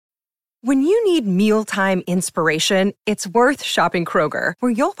When you need mealtime inspiration, it's worth shopping Kroger,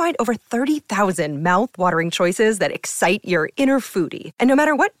 where you'll find over 30,000 mouth-watering choices that excite your inner foodie. And no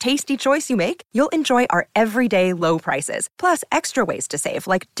matter what tasty choice you make, you'll enjoy our everyday low prices, plus extra ways to save,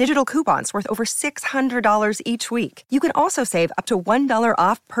 like digital coupons worth over $600 each week. You can also save up to $1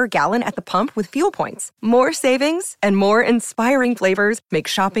 off per gallon at the pump with fuel points. More savings and more inspiring flavors make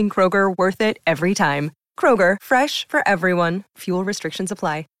shopping Kroger worth it every time. Kroger, fresh for everyone. Fuel restrictions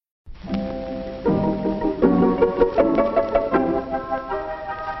apply.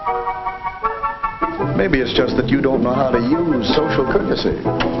 Maybe it's just that you don't know how to use social courtesy.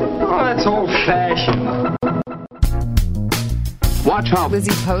 Oh, that's old-fashioned. Watch how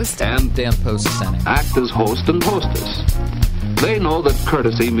Lizzie Post and Dan Post-Senning act as host and hostess. They know that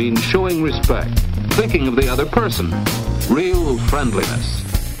courtesy means showing respect, thinking of the other person, real friendliness.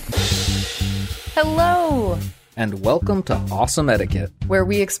 Hello! And welcome to Awesome Etiquette, where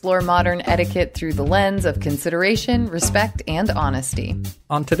we explore modern etiquette through the lens of consideration, respect, and honesty.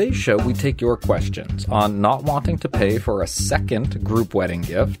 On today's show, we take your questions on not wanting to pay for a second group wedding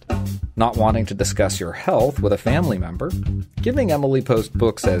gift, not wanting to discuss your health with a family member, giving Emily Post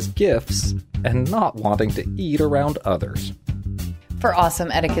books as gifts, and not wanting to eat around others. For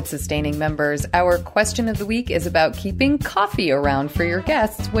Awesome Etiquette Sustaining members, our question of the week is about keeping coffee around for your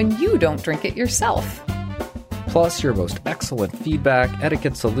guests when you don't drink it yourself. Plus, your most excellent feedback,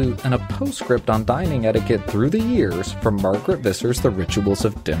 etiquette salute, and a postscript on dining etiquette through the years from Margaret Visser's The Rituals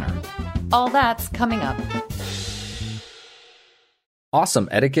of Dinner. All that's coming up. Awesome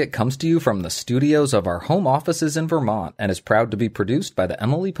Etiquette comes to you from the studios of our home offices in Vermont and is proud to be produced by the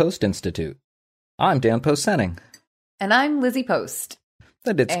Emily Post Institute. I'm Dan Post-Senning. And I'm Lizzie Post.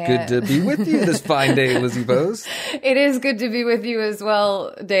 And it's good to be with you this fine day, Lizzie Post. It is good to be with you as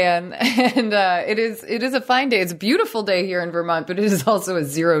well, Dan. And it is a fine day. It's a beautiful day here in Vermont, but it is also a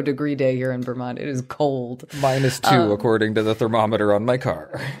 0-degree day here in Vermont. It is cold. -2, according to the thermometer on my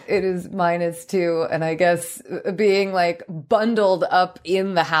car. It is -2. And I guess being like bundled up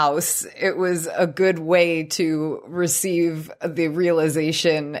in the house, it was a good way to receive the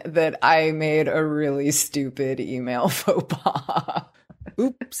realization that I made a really stupid email faux pas.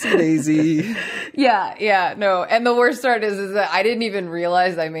 Oopsie daisy. Yeah, no. And the worst part is that I didn't even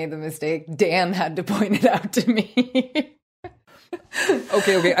realize I made the mistake. Dan had to point it out to me.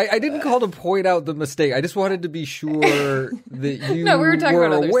 Okay. I didn't call to point out the mistake. I just wanted to be sure that you were were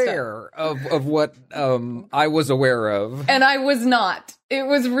aware of what I was aware of. And I was not. It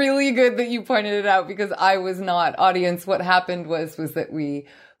was really good that you pointed it out because I was not. Audience, what happened was that we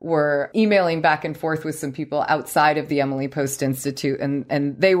were emailing back and forth with some people outside of the Emily Post Institute,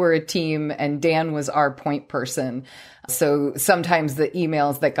 and they were a team, and Dan was our point person. So sometimes the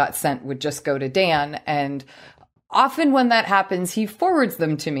emails that got sent would just go to Dan, and often when that happens, he forwards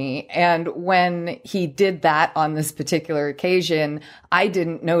them to me. And when he did that on this particular occasion, I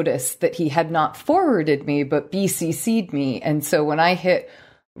didn't notice that he had not forwarded me, but BCC'd me. And so when I hit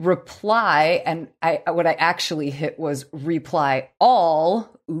reply, and what I actually hit was reply all.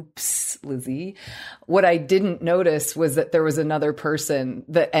 Oops, Lizzie. What I didn't notice was that there was another person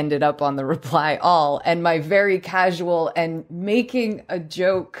that ended up on the reply all, and my very casual and making a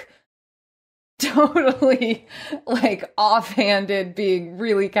joke, totally like offhanded, being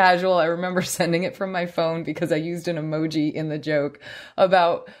really casual. I remember sending it from my phone because I used an emoji in the joke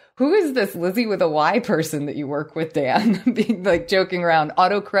about, who is this Lizzie with a Y person that you work with, Dan? Being like joking around.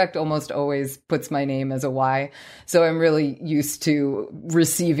 Autocorrect almost always puts my name as a Y. So I'm really used to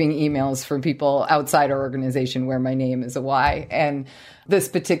receiving emails from people outside our organization where my name is a Y. And this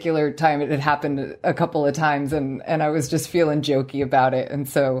particular time, it had happened a couple of times, and I was just feeling jokey about it. And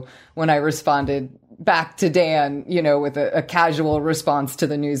so when I responded back to Dan, with a casual response to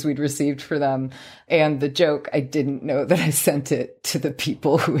the news we'd received for them and the joke, I didn't know that I sent it to the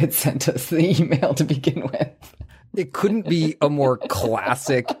people who had sent us the email to begin with. It couldn't be a more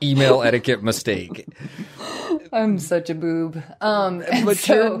classic email etiquette mistake. I'm such a boob. But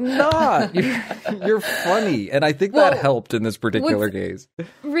you're not. You're funny. And I think that helped in this particular case.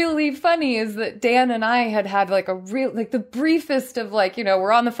 Really funny is that Dan and I had like the briefest of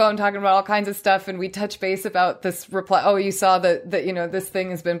we're on the phone talking about all kinds of stuff, and we touch base about this reply. Oh, you saw that this thing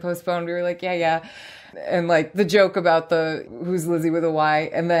has been postponed. We were like, yeah. And like the joke about the who's Lizzie with a Y.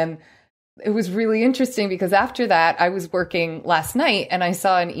 And then it was really interesting because after that, I was working last night and I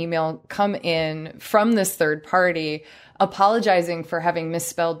saw an email come in from this third party apologizing for having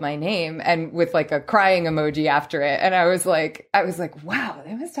misspelled my name and with like a crying emoji after it. And I was like, wow,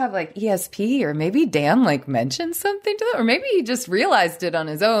 they must have like ESP, or maybe Dan like mentioned something to them, or maybe he just realized it on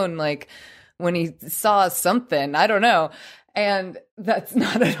his own, like when he saw something, I don't know. And that's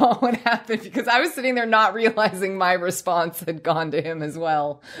not at all what happened, because I was sitting there not realizing my response had gone to him as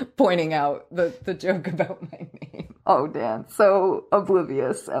well, pointing out the joke about my name. Oh, Dan, so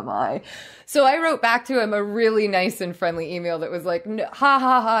oblivious am I. So I wrote back to him a really nice and friendly email that was like, ha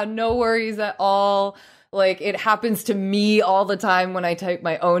ha ha, no worries at all. Like, it happens to me all the time when I type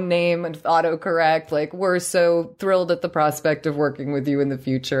my own name and autocorrect. Like, we're so thrilled at the prospect of working with you in the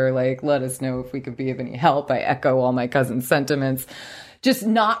future. Like, let us know if we could be of any help. I echo all my cousin's sentiments. Just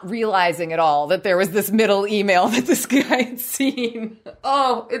not realizing at all that there was this middle email that this guy had seen.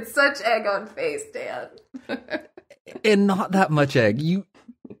 Oh, it's such egg on face, Dan. And not that much egg.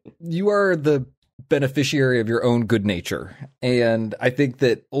 You are the beneficiary of your own good nature. And I think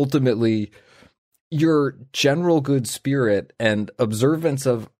that ultimately your general good spirit and observance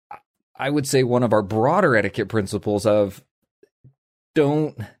of, I would say, one of our broader etiquette principles of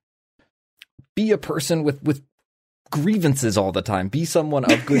don't be a person with grievances all the time. Be someone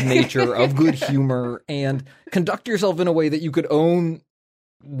of good nature, of good humor, and conduct yourself in a way that you could own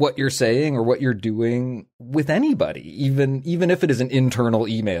what you're saying or what you're doing with anybody, even if it is an internal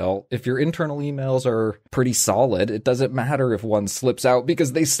email. If your internal emails are pretty solid, it doesn't matter if one slips out,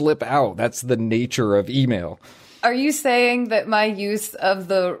 because they slip out. That's the nature of email. Are you saying that my use of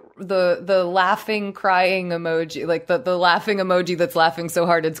the laughing, crying emoji, like the laughing emoji that's laughing so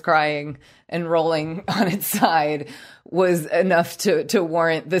hard it's crying and rolling on its side, was enough to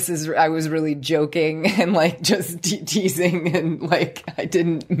warrant I was really joking and like just teasing, and like I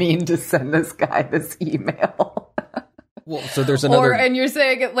didn't mean to send this guy this email? Well, so there's another. And you're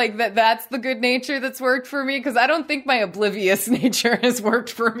saying it like that's the good nature that's worked for me? Because I don't think my oblivious nature has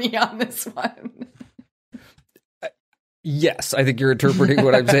worked for me on this one. Yes, I think you're interpreting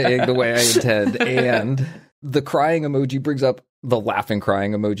what I'm saying the way I intend. And the crying emoji brings up, the laughing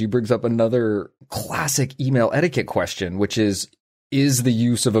crying emoji brings up another classic email etiquette question, which is the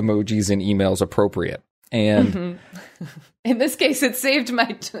use of emojis in emails appropriate? And in this case, it saved me.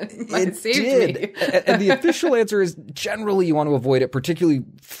 And the official answer is generally you want to avoid it, particularly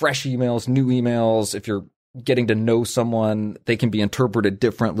fresh emails, new emails. If you're getting to know someone, they can be interpreted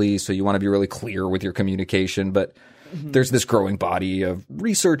differently. So you want to be really clear with your communication. But there's this growing body of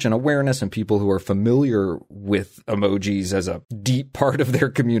research and awareness and people who are familiar with emojis as a deep part of their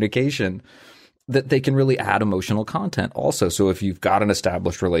communication, that they can really add emotional content also. So if you've got an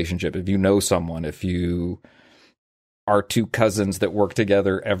established relationship, if you know someone, if you are two cousins that work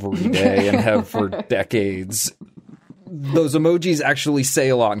together every day and have for decades, those emojis actually say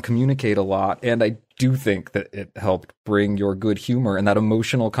a lot and communicate a lot. And I do think that it helped bring your good humor and that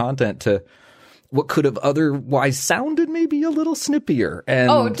emotional content to what could have otherwise sounded maybe a little snippier. And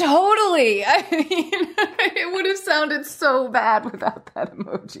oh, totally. I mean, it would have sounded so bad without that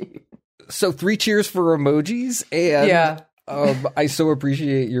emoji. So 3 cheers for emojis. And yeah. I so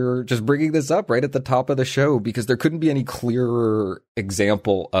appreciate your just bringing this up right at the top of the show, because there couldn't be any clearer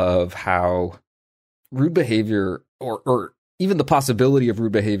example of how rude behavior or even the possibility of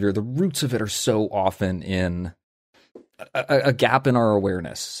rude behavior, the roots of it are so often in a gap in our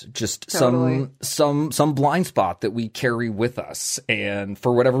awareness, just totally. some blind spot that we carry with us, and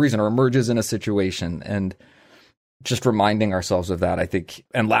for whatever reason, or emerges in a situation, and just reminding ourselves of that, I think,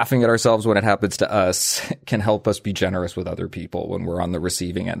 and laughing at ourselves when it happens to us can help us be generous with other people when we're on the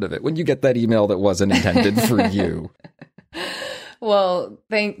receiving end of it. When you get that email that wasn't intended for you. Well,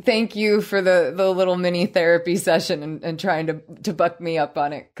 thank you for the little mini therapy session and trying to buck me up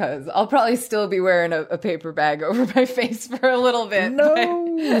on it, because I'll probably still be wearing a paper bag over my face for a little bit.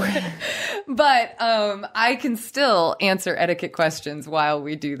 No. But I can still answer etiquette questions while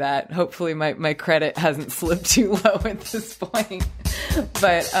we do that. Hopefully my credit hasn't slipped too low at this point.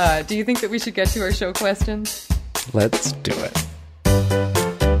 But do you think that we should get to our show questions? Let's do it.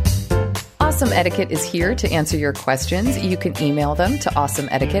 Awesome Etiquette is here to answer your questions. You can email them to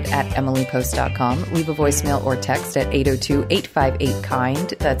awesomeetiquette@emilypost.com. Leave a voicemail or text at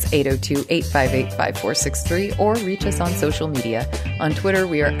 802-858-KIND. That's 802-858-5463. Or reach us on social media. On Twitter,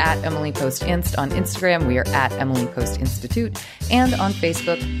 we are at @EmilyPostInst. On Instagram, we are at @EmilyPostInstitute. And on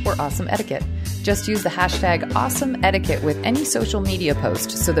Facebook, we're Awesome Etiquette. Just use the hashtag #AwesomeEtiquette with any social media post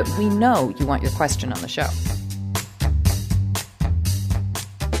so that we know you want your question on the show.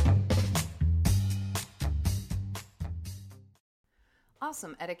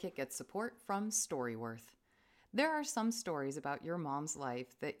 Awesome Etiquette gets support from Storyworth. There are some stories about your mom's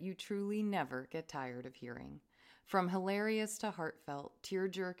life that you truly never get tired of hearing. From hilarious to heartfelt,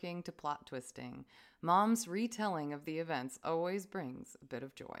 tear-jerking to plot-twisting, Mom's retelling of the events always brings a bit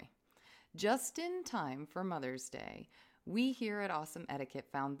of joy. Just in time for Mother's Day, We here at Awesome Etiquette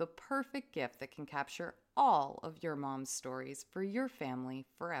found the perfect gift that can capture all of your mom's stories for your family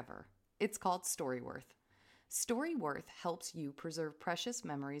forever. It's called Storyworth. Storyworth helps you preserve precious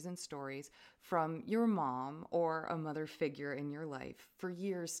memories and stories from your mom or a mother figure in your life for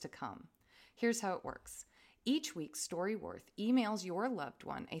years to come. Here's how it works. Each week, Storyworth emails your loved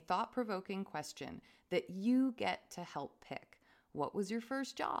one a thought-provoking question that you get to help pick. What was your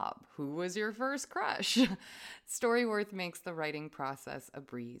first job? Who was your first crush? Storyworth makes the writing process a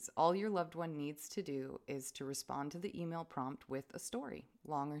breeze. All your loved one needs to do is to respond to the email prompt with a story.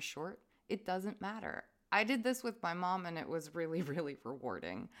 Long or short, it doesn't matter. I did this with my mom and it was really, really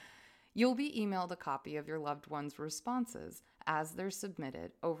rewarding. You'll be emailed a copy of your loved one's responses as they're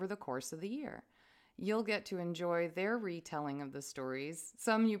submitted over the course of the year. You'll get to enjoy their retelling of the stories.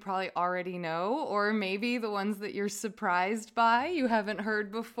 Some you probably already know, or maybe the ones that you're surprised by you haven't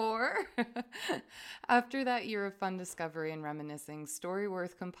heard before. After that year of fun discovery and reminiscing,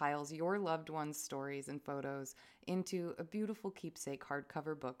 Storyworth compiles your loved one's stories and photos into a beautiful keepsake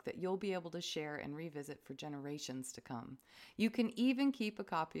hardcover book that you'll be able to share and revisit for generations to come. You can even keep a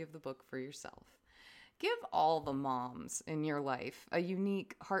copy of the book for yourself. Give all the moms in your life a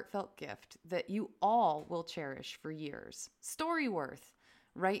unique, heartfelt gift that you all will cherish for years. Storyworth.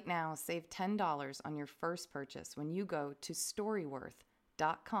 Right now, save $10 on your first purchase when you go to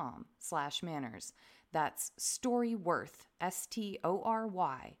storyworth.com/manners. That's Storyworth,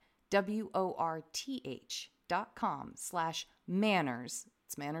 STORYWORTH.com/manners.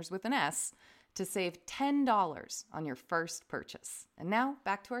 It's manners with an S, to save $10 on your first purchase. And now,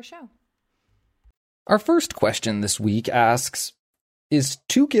 back to our show. Our first question this week asks, is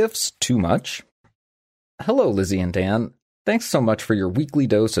 2 gifts too much? Hello, Lizzie and Dan. Thanks so much for your weekly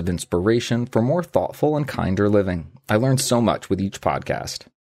dose of inspiration for more thoughtful and kinder living. I learned so much with each podcast.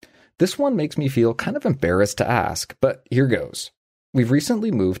 This one makes me feel kind of embarrassed to ask, but here goes. We've recently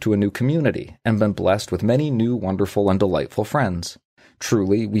moved to a new community and been blessed with many new wonderful and delightful friends.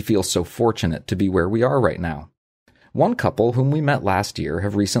 Truly, we feel so fortunate to be where we are right now. One couple whom we met last year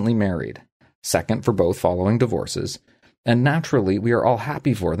have recently married. Second for both following divorces, and naturally we are all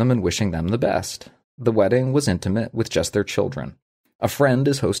happy for them and wishing them the best. The wedding was intimate with just their children. A friend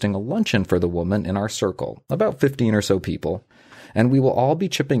is hosting a luncheon for the woman in our circle, about 15 or so people, and we will all be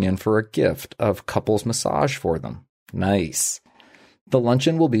chipping in for a gift of couples massage for them. Nice. The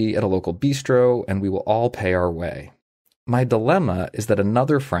luncheon will be at a local bistro, and we will all pay our way. My dilemma is that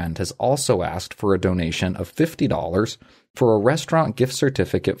another friend has also asked for a donation of $50 for a restaurant gift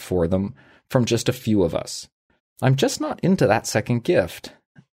certificate for them from just a few of us. I'm just not into that second gift.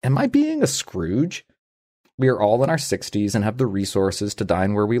 Am I being a Scrooge? We are all in our 60s and have the resources to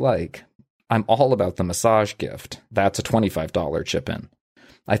dine where we like. I'm all about the massage gift. That's a $25 chip in.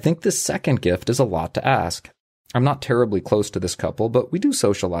 I think this second gift is a lot to ask. I'm not terribly close to this couple, but we do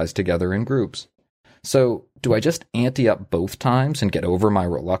socialize together in groups. So, do I just ante up both times and get over my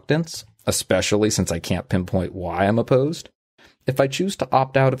reluctance, especially since I can't pinpoint why I'm opposed? If I choose to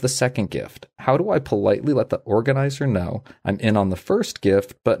opt out of the second gift, how do I politely let the organizer know I'm in on the first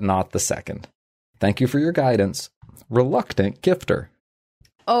gift, but not the second? Thank you for your guidance. Reluctant Gifter.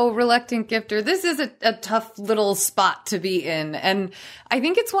 Oh, reluctant gifter. This is a tough little spot to be in. And I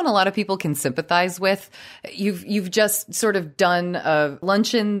think it's one a lot of people can sympathize with. You've just sort of done a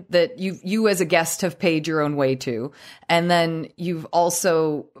luncheon that you as a guest have paid your own way to. And then you've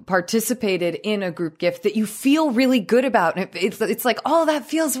also participated in a group gift that you feel really good about. And it's like, oh, that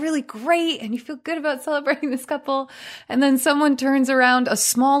feels really great. And you feel good about celebrating this couple. And then someone turns around a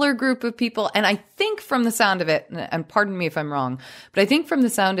smaller group of people. And I think from the sound of it, and pardon me if I'm wrong, but I think from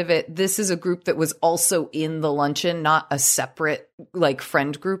the sound of it, this is a group that was also in the luncheon, not a separate like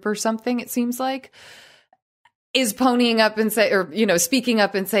friend group or something, it seems like, is ponying up and speaking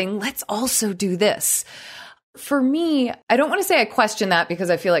up and saying, let's also do this. For me, I don't want to say I question that because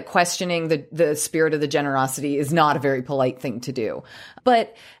I feel like questioning the spirit of the generosity is not a very polite thing to do.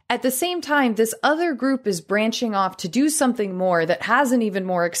 But at the same time, this other group is branching off to do something more that has an even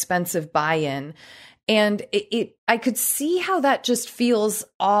more expensive buy-in. And I could see how that just feels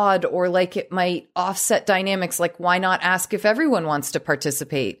odd, or like it might offset dynamics. Like, why not ask if everyone wants to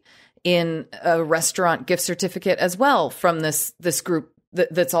participate in a restaurant gift certificate as well from this group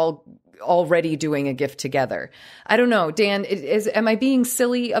that's all already doing a gift together? I don't know, Dan, am I being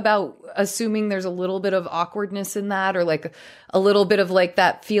silly about assuming there's a little bit of awkwardness in that, or like a little bit of like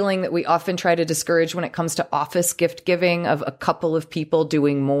that feeling that we often try to discourage when it comes to office gift giving, of a couple of people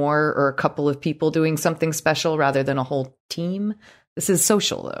doing more or a couple of people doing something special rather than a whole team? This is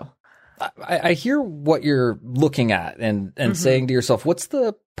social, though. I hear what you're looking at and saying to yourself, what's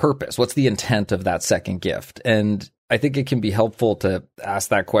the purpose? What's the intent of that second gift? And I think it can be helpful to ask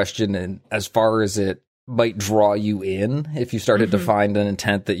that question, and as far as it might draw you in, if you started to find an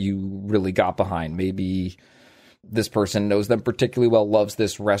intent that you really got behind. Maybe this person knows them particularly well, loves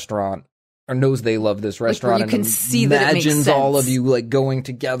this restaurant, or knows they love this restaurant, you and can see that it makes imagines sense. all of you like going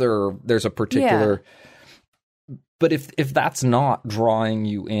together. Or there's a particular, but if that's not drawing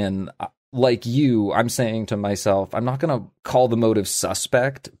you in, like you, I'm saying to myself, I'm not going to call the motive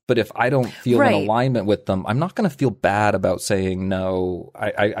suspect, but if I don't feel in alignment with them, I'm not going to feel bad about saying no.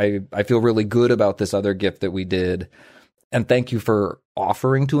 I feel really good about this other gift that we did, and thank you for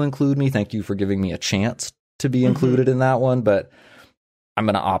offering to include me. Thank you for giving me a chance to be included in that one, but I'm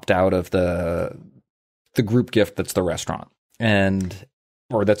going to opt out of the group gift that's the restaurant,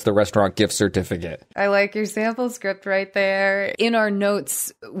 or that's the restaurant gift certificate. I like your sample script right there. In our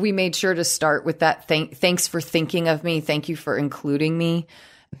notes, we made sure to start with that thanks for thinking of me, thank you for including me,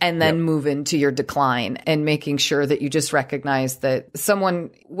 and then move into your decline and making sure that you just recognize that someone,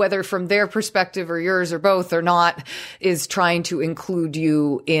 whether from their perspective or yours or both or not, is trying to include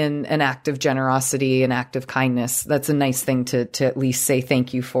you in an act of generosity, an act of kindness. That's a nice thing to at least say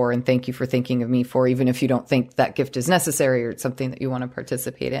thank you for, and thank you for thinking of me for, even if you don't think that gift is necessary or it's something that you want to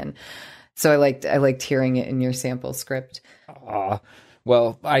participate in. So I liked hearing it in your sample script.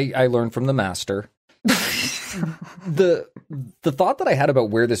 Well, I learned from the master. The thought that I had about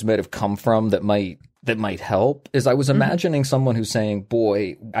where this might have come from that might help is I was imagining someone who's saying,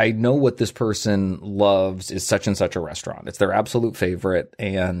 boy, I know what this person loves is such and such a restaurant. It's their absolute favorite.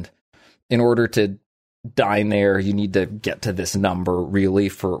 And in order to dine there, you need to get to this number really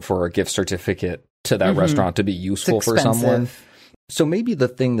for a gift certificate to that restaurant to be useful for someone. So maybe the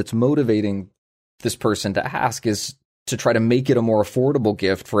thing that's motivating this person to ask is to try to make it a more affordable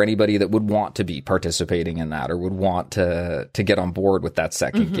gift for anybody that would want to be participating in that or would want to get on board with that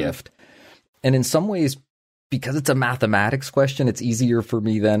second gift. And in some ways, because it's a mathematics question, it's easier for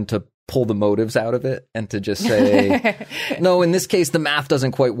me then to pull the motives out of it and to just say, no, in this case, the math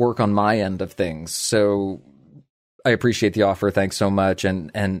doesn't quite work on my end of things. So I appreciate the offer. Thanks so much.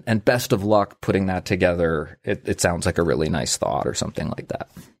 And best of luck putting that together. It sounds like a really nice thought or something like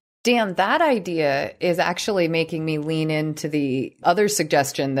that. Dan, that idea is actually making me lean into the other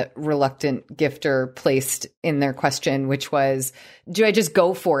suggestion that Reluctant Gifter placed in their question, which was, do I just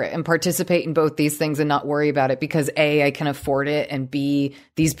go for it and participate in both these things and not worry about it because A, I can afford it, and B,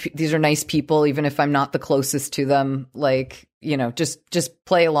 these are nice people, even if I'm not the closest to them. Like, just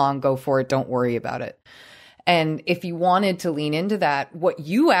play along, go for it, don't worry about it. And if you wanted to lean into that, what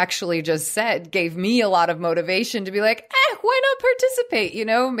you actually just said gave me a lot of motivation to be like, why not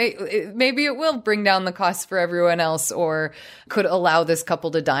participate? Maybe it will bring down the costs for everyone else, or could allow this couple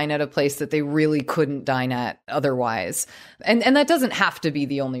to dine at a place that they really couldn't dine at otherwise. And that doesn't have to be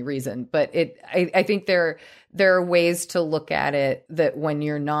the only reason, but I think there are ways to look at it that when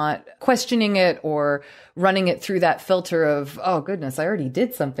you're not questioning it or running it through that filter of, oh goodness, I already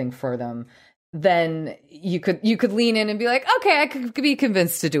did something for them, then you could lean in and be like, okay, I could be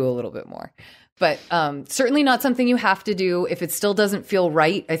convinced to do a little bit more. But certainly not something you have to do if it still doesn't feel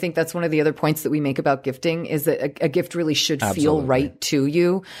right. I think that's one of the other points that we make about gifting is that a gift really should feel right to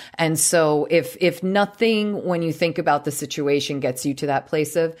you. And so if nothing, when you think about the situation, gets you to that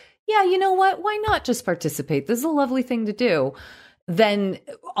place of, yeah, you know what, why not just participate? This is a lovely thing to do. Then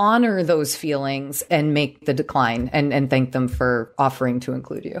honor those feelings and make the decline and thank them for offering to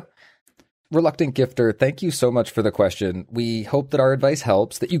include you. Reluctant Gifter, thank you so much for the question. We hope that our advice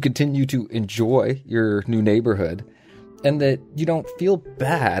helps, that you continue to enjoy your new neighborhood, and that you don't feel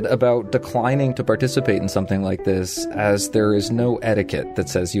bad about declining to participate in something like this, as there is no etiquette that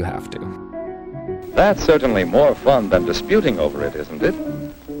says you have to. That's certainly more fun than disputing over it, isn't it?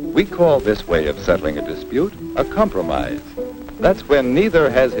 We call this way of settling a dispute a compromise. That's when neither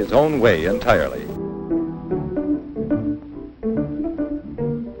has his own way entirely.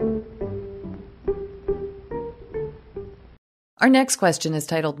 Our next question is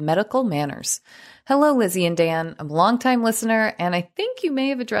titled Medical Manners. Hello, Lizzie and Dan. I'm a longtime listener, and I think you may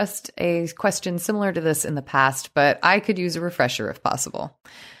have addressed a question similar to this in the past, but I could use a refresher if possible.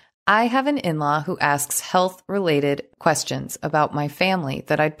 I have an in-law who asks health-related questions about my family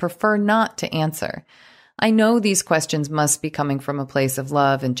that I'd prefer not to answer. I know these questions must be coming from a place of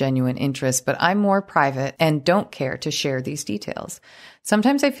love and genuine interest, but I'm more private and don't care to share these details.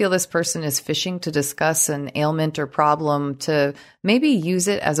 Sometimes I feel this person is fishing to discuss an ailment or problem to maybe use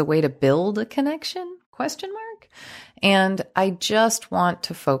it as a way to build a connection? ? And I just want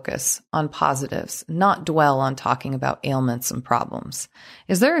to focus on positives, not dwell on talking about ailments and problems.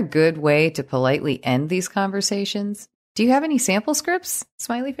 Is there a good way to politely end these conversations? Do you have any sample scripts?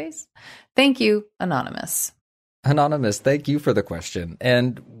 Smiley face. Thank you, Anonymous. Anonymous, thank you for the question.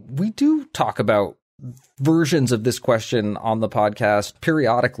 And we do talk about versions of this question on the podcast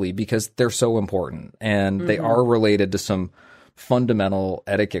periodically because they're so important and they are related to some fundamental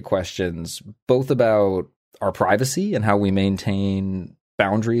etiquette questions, both about our privacy and how we maintain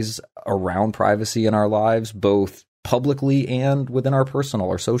boundaries around privacy in our lives, both publicly and within our personal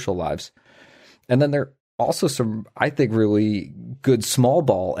or social lives. And then there are also some, I think, really good small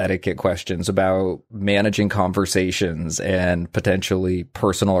ball etiquette questions about managing conversations and potentially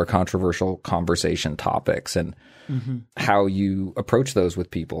personal or controversial conversation topics and how you approach those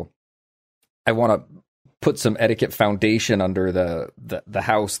with people. I want to put some etiquette foundation under the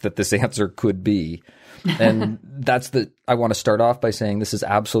house that this answer could be. And I want to start off by saying this is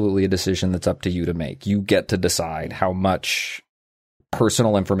absolutely a decision that's up to you to make. You get to decide how much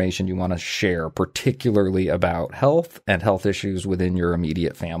personal information you want to share, particularly about health and health issues within your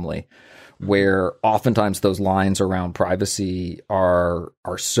immediate family, where oftentimes those lines around privacy are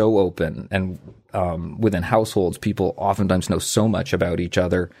so open. And within households, people oftentimes know so much about each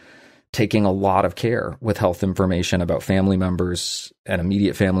other. Taking a lot of care with health information about family members and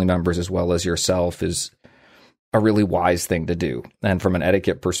immediate family members, as well as yourself, is a really wise thing to do. And from an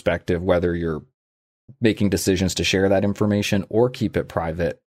etiquette perspective, whether you're making decisions to share that information or keep it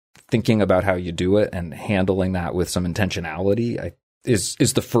private, thinking about how you do it and handling that with some intentionality is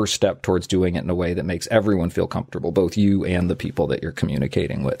the first step towards doing it in a way that makes everyone feel comfortable, both you and the people that you're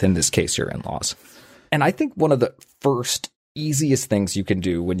communicating with, in this case, your in-laws. And I think one of the first easiest things you can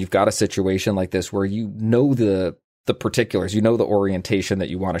do when you've got a situation like this where you know the particulars, you know the orientation that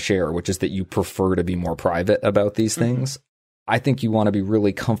you want to share, which is that you prefer to be more private about these things. I think you want to be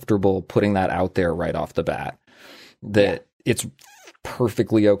really comfortable putting that out there right off the bat, that it's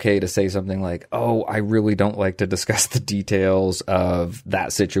perfectly okay to say something like, oh, I really don't like to discuss the details of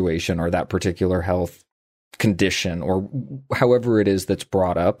that situation or that particular health condition or however it is that's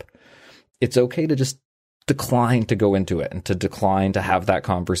brought up. It's okay to just decline to go into it and to decline to have that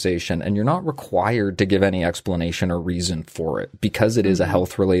conversation. And you're not required to give any explanation or reason for it because it is a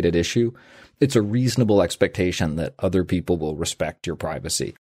health related issue. It's a reasonable expectation that other people will respect your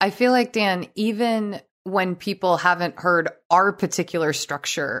privacy. I feel like, Dan, even when people haven't heard our particular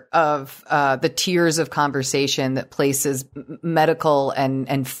structure of the tiers of conversation that places medical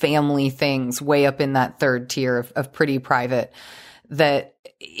and family things way up in that third tier of pretty private, that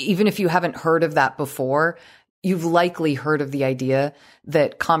even if you haven't heard of that before, you've likely heard of the idea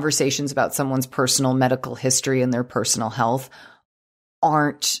that conversations about someone's personal medical history and their personal health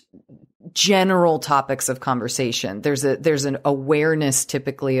aren't general topics of conversation. There's an awareness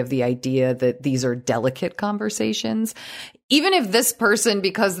typically of the idea that these are delicate conversations. Even if this person,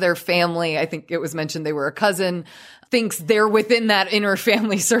 because their family, I think it was mentioned they were a cousin, thinks they're within that inner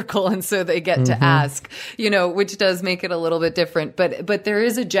family circle. And so they get to ask, which does make it a little bit different. But there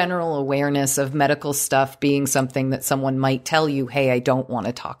is a general awareness of medical stuff being something that someone might tell you, hey, I don't want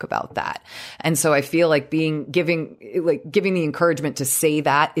to talk about that. And so I feel like giving the encouragement to say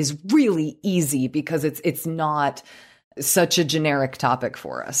that is really easy because it's not such a generic topic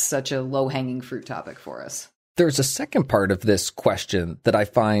for us, such a low hanging fruit topic for us. There's a second part of this question that I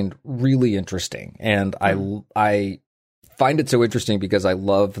find really interesting. And I find it so interesting because I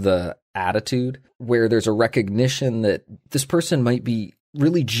love the attitude where there's a recognition that this person might be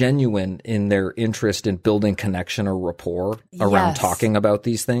really genuine in their interest in building connection or rapport around talking about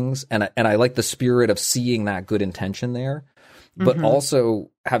these things. And I like the spirit of seeing that good intention there, but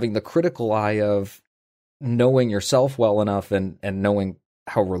also having the critical eye of knowing yourself well enough and knowing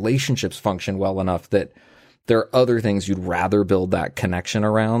how relationships function well enough that there are other things you'd rather build that connection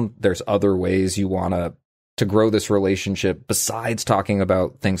around. There's other ways you want to grow this relationship besides talking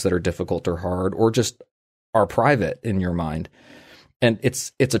about things that are difficult or hard or just are private in your mind. And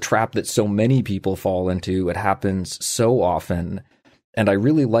it's a trap that so many people fall into. It happens so often. And I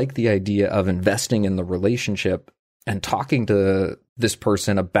really like the idea of investing in the relationship and talking to this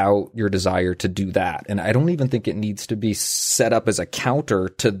person about your desire to do that. And I don't even think it needs to be set up as a counter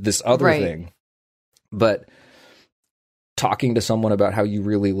to this other thing. But talking to someone about how you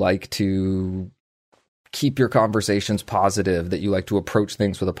really like to keep your conversations positive, that you like to approach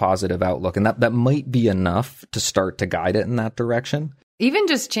things with a positive outlook. And that might be enough to start to guide it in that direction. Even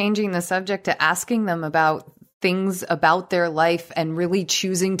just changing the subject to asking them about things about their life and really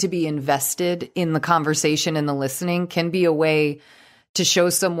choosing to be invested in the conversation and the listening can be a way to show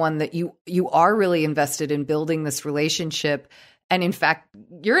someone that you are really invested in building this relationship And in fact,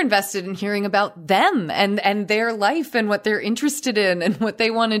 you're invested in hearing about them and their life and what they're interested in and what they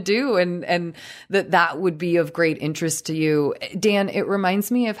want to do. And that would be of great interest to you. Dan, it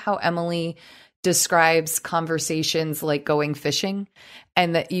reminds me of how Emily describes conversations like going fishing,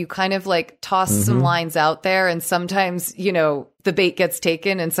 and that you kind of like toss some lines out there, and sometimes, you know, the bait gets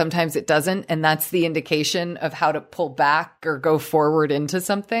taken and sometimes it doesn't. And that's the indication of how to pull back or go forward into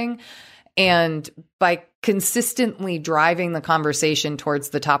something. And by consistently driving the conversation towards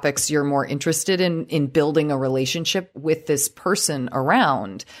the topics you're more interested in building a relationship with this person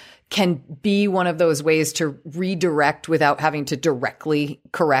around, can be one of those ways to redirect without having to directly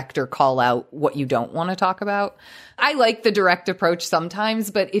correct or call out what you don't want to talk about. I like the direct approach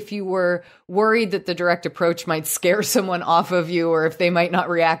sometimes, but if you were worried that the direct approach might scare someone off of you, or if they might not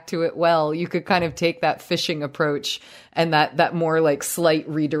react to it well, you could kind of take that fishing approach and that more like slight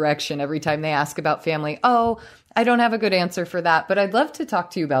redirection every time they ask about family. Oh, I don't have a good answer for that, but I'd love to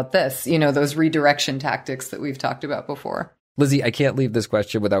talk to you about this. You know, those redirection tactics that we've talked about before. Lizzie, I can't leave this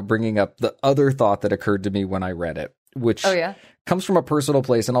question without bringing up the other thought that occurred to me when I read it, which comes from a personal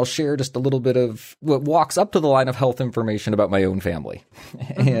place. And I'll share just a little bit of what walks up to the line of health information about my own family.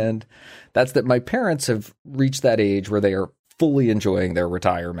 And that's that my parents have reached that age where they are fully enjoying their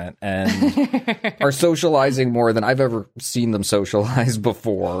retirement and are socializing more than I've ever seen them socialize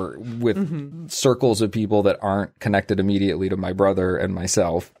before, with circles of people that aren't connected immediately to my brother and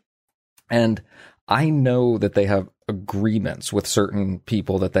myself. And I know that they have agreements with certain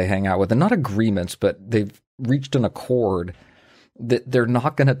people that they hang out with, and not agreements, but they've reached an accord that they're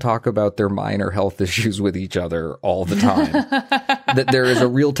not going to talk about their minor health issues with each other all the time. That there is a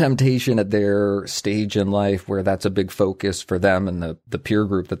real temptation at their stage in life where that's a big focus for them and the peer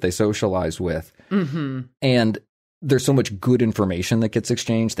group that they socialize with. And there's so much good information that gets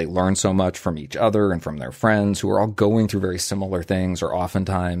exchanged. They learn so much from each other and from their friends who are all going through very similar things, or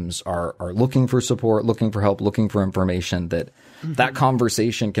oftentimes are looking for support, looking for help, looking for information, that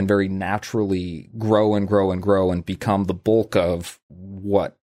conversation can very naturally grow and grow and grow and become the bulk of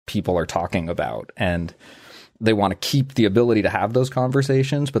what people are talking about. And they want to keep the ability to have those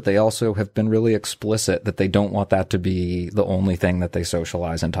conversations, but they also have been really explicit that they don't want that to be the only thing that they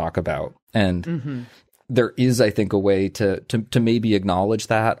socialize and talk about. And there is, I think, a way to maybe acknowledge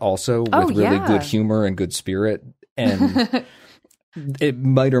that also with really good humor and good spirit. And it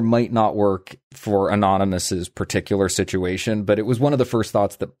might or might not work for Anonymous's particular situation, but it was one of the first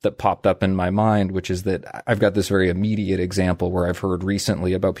thoughts that popped up in my mind, which is that I've got this very immediate example where I've heard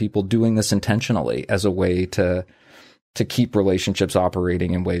recently about people doing this intentionally as a way to keep relationships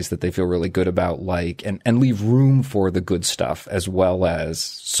operating in ways that they feel really good about, and leave room for the good stuff as well as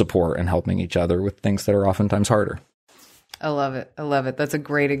support and helping each other with things that are oftentimes harder. I love it. I love it. That's a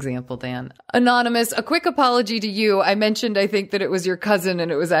great example, Dan. Anonymous, a quick apology to you. I mentioned, I think, that it was your cousin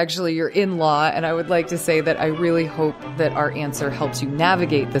and it was actually your in-law. And I would like to say that I really hope that our answer helps you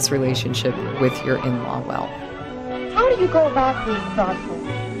navigate this relationship with your in-law well. How do you go about being thoughtful?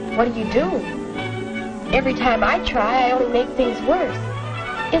 What do you do? Every time I try, I only make things worse.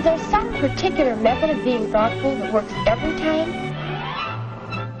 Is there some particular method of being thoughtful that works every time?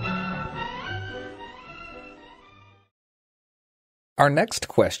 Our next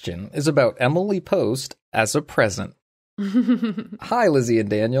question is about Emily Post as a present. Hi, Lizzie and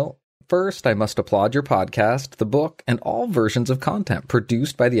Daniel. First, I must applaud your podcast, the book, and all versions of content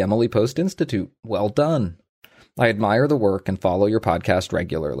produced by the Emily Post Institute. Well done. I admire the work and follow your podcast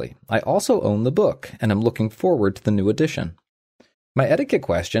regularly. I also own the book and am looking forward to the new edition. My etiquette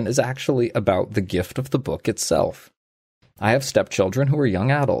question is actually about the gift of the book itself. I have stepchildren who are young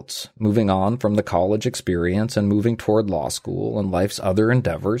adults, moving on from the college experience and moving toward law school and life's other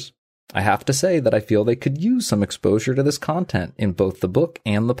endeavors. I have to say that I feel they could use some exposure to this content in both the book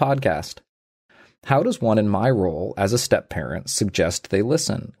and the podcast. How does one in my role as a step-parent suggest they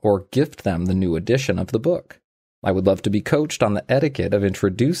listen or gift them the new edition of the book? I would love to be coached on the etiquette of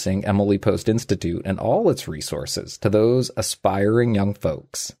introducing Emily Post Institute and all its resources to those aspiring young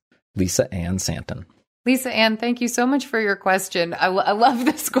folks. Lisa Ann Santon. Lisa Ann, thank you so much for your question. I love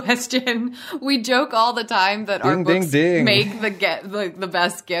this question. We joke all the time that our books make the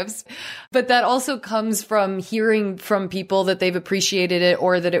best gifts, but that also comes from hearing from people that they've appreciated it,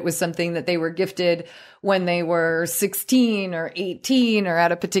 or that it was something that they were gifted when they were 16 or 18 or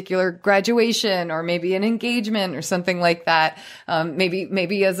at a particular graduation or maybe an engagement or something like that.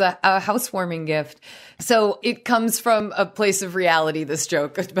 Maybe as a housewarming gift. So it comes from a place of reality, this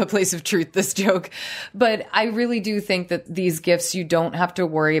joke, a place of truth, this joke. But I really do think that these gifts, you don't have to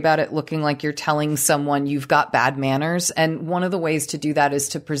worry about it looking like you're telling someone you've got bad manners. And one of the ways to do that is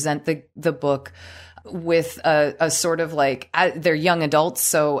to present the book with a sort of like, they're young adults.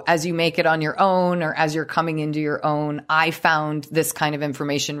 So as you make it on your own or as you're coming into your own, I found this kind of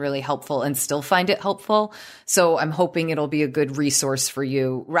information really helpful and still find it helpful. So I'm hoping it'll be a good resource for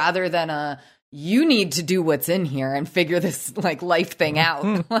you rather than you need to do what's in here and figure this like life thing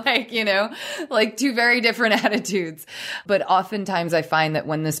out. Like, you know, like two very different attitudes. But oftentimes I find that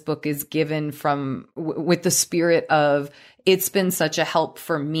when this book is given with the spirit of, it's been such a help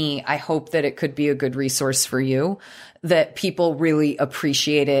for me, I hope that it could be a good resource for you, that people really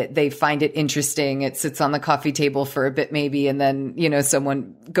appreciate it. They find it interesting. It sits on the coffee table for a bit maybe, and then, you know,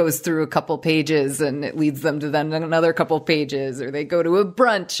 someone goes through a couple pages and it leads them to then another couple pages, or they go to a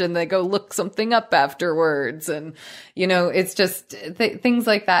brunch and they go look something up afterwards. And, you know, it's just things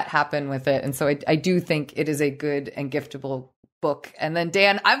like that happen with it. And so I do think it is a good and giftable book. And then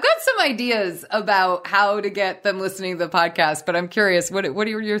Dan, I've got some ideas about how to get them listening to the podcast, but I'm curious, what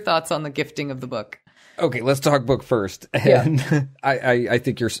are your thoughts on the gifting of the book? Okay, let's talk book first. And yeah. I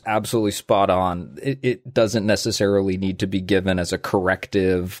think you're absolutely spot on. It doesn't necessarily need to be given as a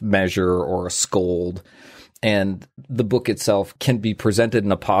corrective measure or a scold. And the book itself can be presented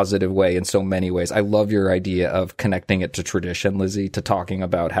in a positive way in so many ways. I love your idea of connecting it to tradition, Lizzie, to talking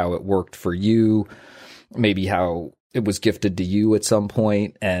about how it worked for you, maybe how it was gifted to you at some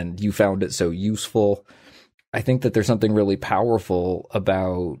point and you found it so useful. I think that there's something really powerful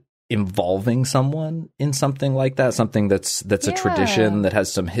about involving someone in something like that, something that's a tradition that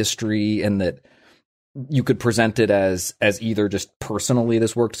has some history, and that you could present it as either just personally,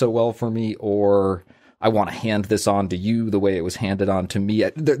 this worked so well for me, or I want to hand this on to you the way it was handed on to me.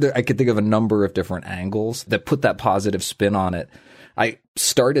 I could think of a number of different angles that put that positive spin on it. I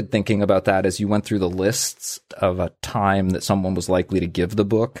started thinking about that as you went through the lists of a time that someone was likely to give the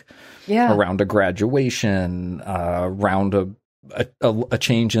book, around a graduation, around a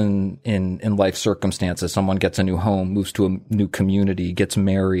change in life circumstances. Someone gets a new home, moves to a new community, gets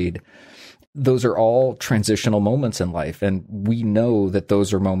married. Those are all transitional moments in life. And we know that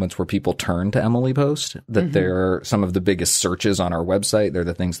those are moments where people turn to Emily Post, that they're some of the biggest searches on our website. They're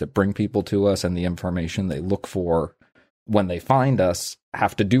the things that bring people to us, and the information they look for when they find us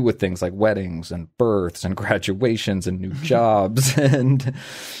have to do with things like weddings and births and graduations and new jobs and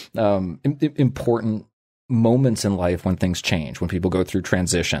important moments in life when things change, when people go through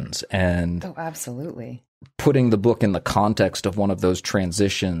transitions. And absolutely. Putting the book in the context of one of those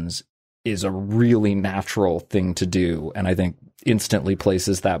transitions is a really natural thing to do. And I think instantly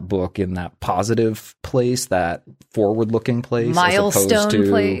places that book in that positive place, that forward-looking place. Milestone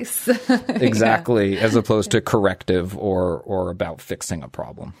place. Exactly. As opposed to corrective or about fixing a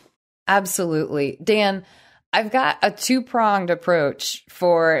problem. Absolutely. Dan, I've got a two-pronged approach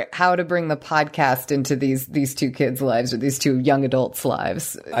for how to bring the podcast into these two kids' lives, or these two young adults'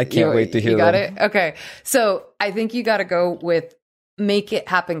 lives. I can't wait to hear You got them. it? Okay. So I think you got to go with make it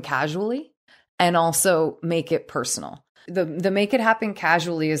happen casually and also make it personal. The make it happen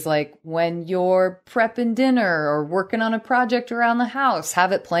casually is like when you're prepping dinner or working on a project around the house,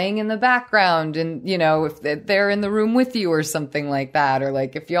 have it playing in the background. And, you know, if they're in the room with you or something like that, or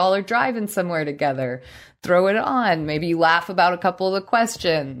like if y'all are driving somewhere together, throw it on. Maybe you laugh about a couple of the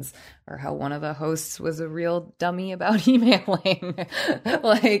questions, or how one of the hosts was a real dummy about emailing.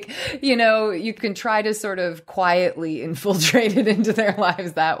 Like, you know, you can try to sort of quietly infiltrate it into their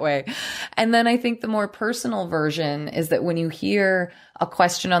lives that way. And then I think the more personal version is that when you hear a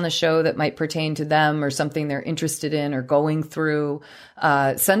question on the show that might pertain to them or something they're interested in or going through,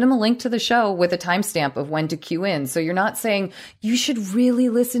 send them a link to the show with a timestamp of when to cue in. So you're not saying, you should really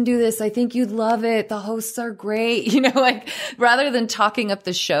listen to this. I think you'd love it. The hosts are great. You know, like rather than talking up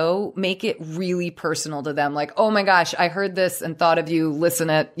the show, make it really personal to them. Like, oh my gosh, I heard this and thought of you.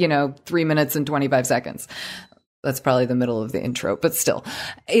 Listen at, 3 minutes and 25 seconds. That's probably the middle of the intro, but still,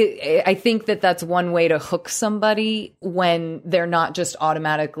 I think that that's one way to hook somebody when they're not just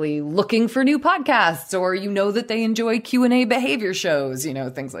automatically looking for new podcasts, or that they enjoy Q&A behavior shows,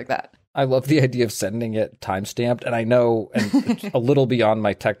 things like that. I love the idea of sending it timestamped, and I know, and a little beyond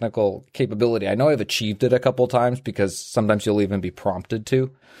my technical capability, I know I've achieved it a couple times because sometimes you'll even be prompted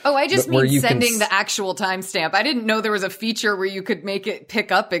to. Oh, I just mean sending the actual timestamp. I didn't know there was a feature where you could make it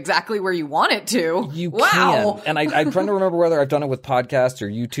pick up exactly where you want it to. You can. And I'm trying to remember whether I've done it with podcasts or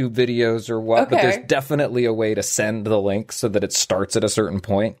YouTube videos or what, but there's definitely a way to send the link so that it starts at a certain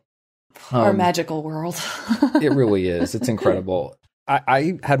point. Our magical world. It really is. It's incredible.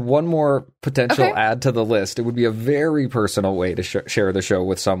 I had one more potential add to the list. It would be a very personal way to share the show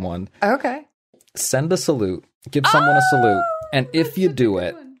with someone. Okay. Send a salute. Give someone a salute. And if you do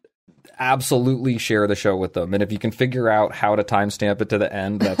it, absolutely share the show with them. And if you can figure out how to timestamp it to the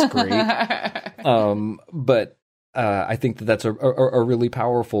end, that's great. But I think that's a really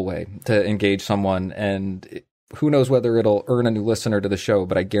powerful way to engage someone. And who knows whether it'll earn a new listener to the show,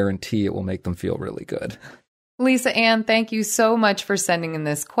 but I guarantee it will make them feel really good. Lisa Ann, thank you so much for sending in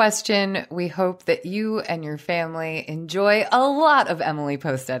this question. We hope that you and your family enjoy a lot of Emily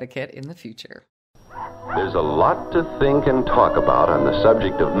Post etiquette in the future. There's a lot to think and talk about on the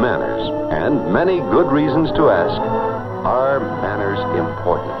subject of manners, and many good reasons to ask, are manners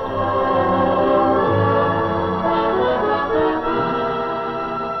important?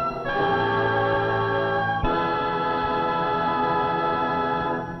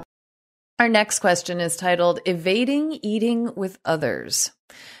 Our next question is titled, Evading Eating with Others.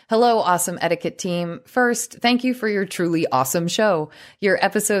 Hello, awesome etiquette team. First, thank you for your truly awesome show. Your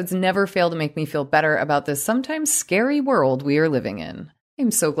episodes never fail to make me feel better about this sometimes scary world we are living in.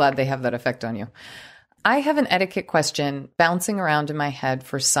 I'm so glad they have that effect on you. I have an etiquette question bouncing around in my head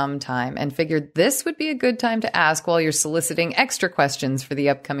for some time and figured this would be a good time to ask while you're soliciting extra questions for the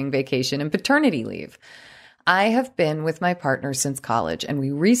upcoming vacation and paternity leave. I have been with my partner since college, and we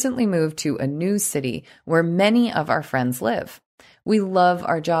recently moved to a new city where many of our friends live. We love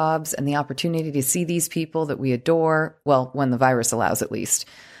our jobs and the opportunity to see these people that we adore, well, when the virus allows at least.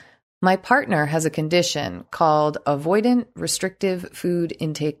 My partner has a condition called avoidant restrictive food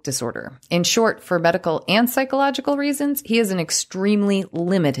intake disorder. In short, for medical and psychological reasons, he has an extremely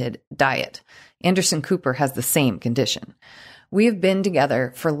limited diet. Anderson Cooper has the same condition. We have been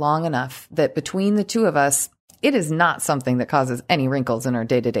together for long enough that between the two of us, it is not something that causes any wrinkles in our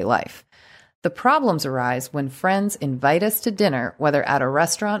day-to-day life. The problems arise when friends invite us to dinner, whether at a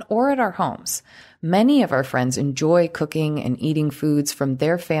restaurant or at our homes. Many of our friends enjoy cooking and eating foods from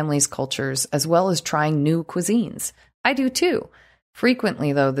their family's cultures, as well as trying new cuisines. I do too.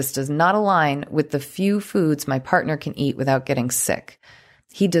 Frequently, though, this does not align with the few foods my partner can eat without getting sick.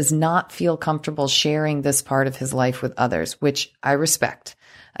 He does not feel comfortable sharing this part of his life with others, which I respect.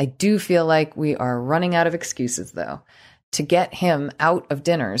 I do feel like we are running out of excuses, though, to get him out of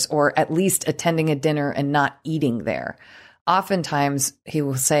dinners, or at least attending a dinner and not eating there. Oftentimes, he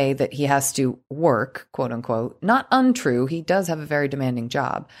will say that he has to work, quote unquote, not untrue, he does have a very demanding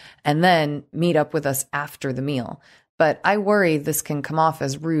job, and then meet up with us after the meal. But I worry this can come off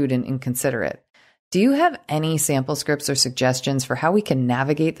as rude and inconsiderate. Do you have any sample scripts or suggestions for how we can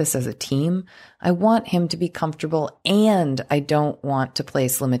navigate this as a team? I want him to be comfortable, and I don't want to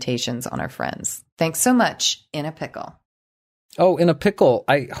place limitations on our friends. Thanks so much. In a pickle. Oh, in a pickle.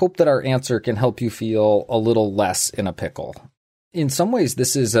 I hope that our answer can help you feel a little less in a pickle. In some ways,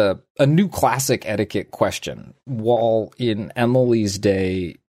 this is a new classic etiquette question. While in Emily's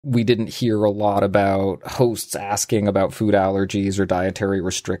day, we didn't hear a lot about hosts asking about food allergies or dietary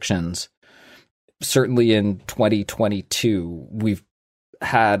restrictions. Certainly in 2022, we've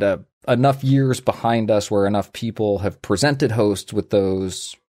had enough years behind us where enough people have presented hosts with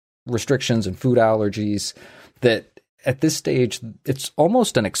those restrictions and food allergies that at this stage, it's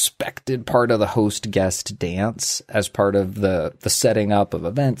almost an expected part of the host-guest dance as part of the setting up of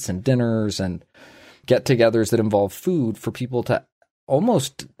events and dinners and get-togethers that involve food for people to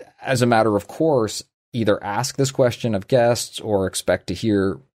almost, as a matter of course, either ask this question of guests or expect to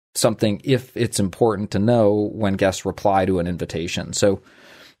hear something if it's important to know when guests reply to an invitation. So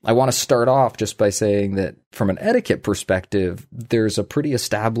I want to start off just by saying that from an etiquette perspective, there's a pretty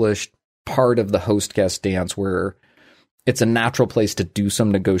established part of the host-guest dance where it's a natural place to do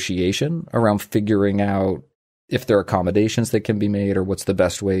some negotiation around figuring out if there are accommodations that can be made or what's the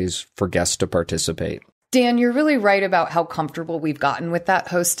best ways for guests to participate. Dan, you're really right about how comfortable we've gotten with that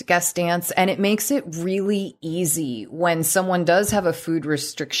host-guest dance, and it makes it really easy when someone does have a food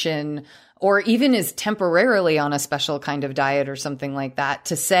restriction or even is temporarily on a special kind of diet or something like that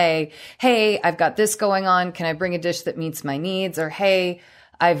to say, hey, I've got this going on. Can I bring a dish that meets my needs? Or, hey,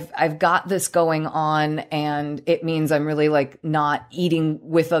 I've got this going on and it means I'm really like not eating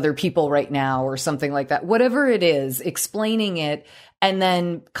with other people right now or something like that. Whatever it is, explaining it and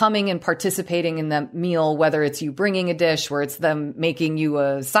then coming and participating in the meal, whether it's you bringing a dish where it's them making you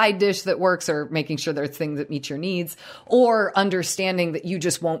a side dish that works or making sure there's things that meet your needs, or understanding that you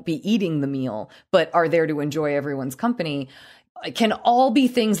just won't be eating the meal, but are there to enjoy everyone's company. It can all be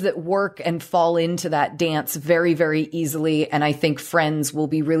things that work and fall into that dance very, very easily. And I think friends will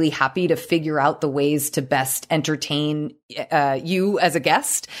be really happy to figure out the ways to best entertain you as a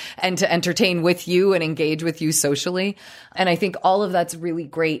guest and to entertain with you and engage with you socially. And I think all of that's really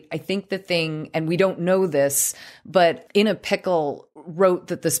great. I think the thing, and we don't know this, but In a Pickle wrote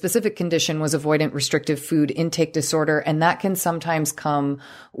that the specific condition was avoidant restrictive food intake disorder. And that can sometimes come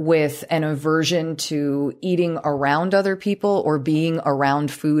with an aversion to eating around other people or being around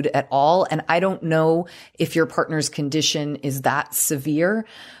food at all. And I don't know if your partner's condition is that severe,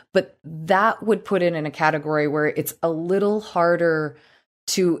 but that would put it in a category where it's a little harder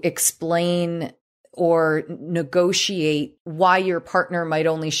to explain or negotiate why your partner might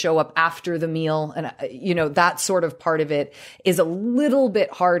only show up after the meal. And, that sort of part of it is a little bit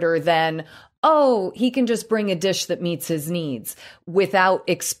harder than, oh, he can just bring a dish that meets his needs without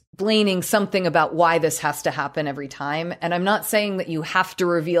explaining something about why this has to happen every time. And I'm not saying that you have to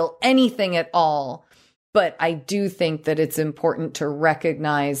reveal anything at all, but I do think that it's important to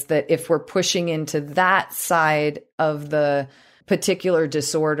recognize that if we're pushing into that side of the particular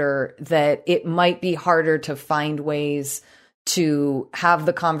disorder, that it might be harder to find ways to have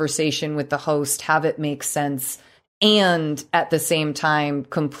the conversation with the host, have it make sense, and at the same time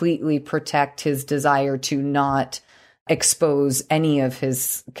completely protect his desire to not expose any of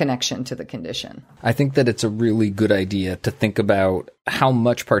his connection to the condition. I think that it's a really good idea to think about how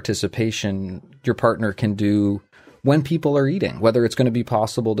much participation your partner can do when people are eating, whether it's going to be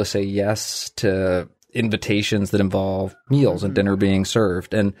possible to say yes to invitations that involve meals and dinner being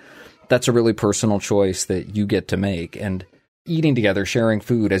served. And that's a really personal choice that you get to make. And eating together, sharing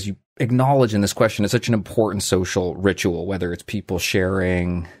food, as you acknowledge in this question, is such an important social ritual, whether it's people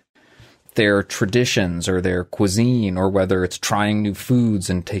sharing their traditions or their cuisine, or whether it's trying new foods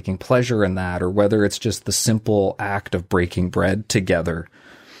and taking pleasure in that, or whether it's just the simple act of breaking bread together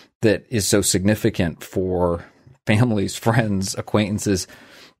that is so significant for families, friends, acquaintances,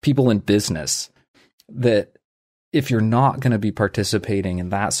 people in business, that if you're not going to be participating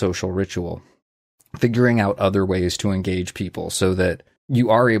in that social ritual, figuring out other ways to engage people so that you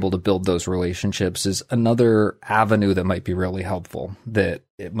are able to build those relationships is another avenue that might be really helpful. That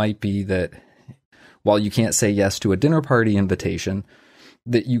it might be that while you can't say yes to a dinner party invitation,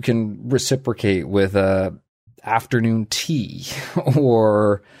 that you can reciprocate with a afternoon tea,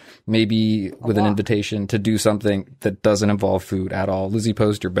 or maybe with an invitation to do something that doesn't involve food at all. Lizzie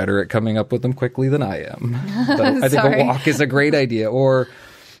Post, you're better at coming up with them quickly than I am. But I think a walk is a great idea. Or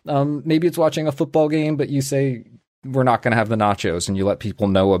maybe it's watching a football game, but you say, we're not going to have the nachos, and you let people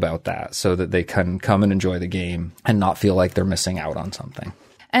know about that so that they can come and enjoy the game and not feel like they're missing out on something.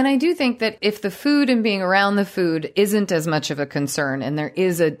 And I do think that if the food and being around the food isn't as much of a concern, and there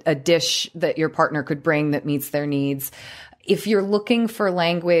is a dish that your partner could bring that meets their needs, if you're looking for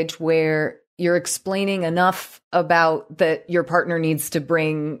language where you're explaining enough about that your partner needs to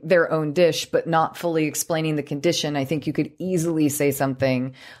bring their own dish, but not fully explaining the condition, I think you could easily say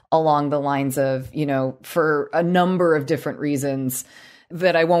something along the lines of, for a number of different reasons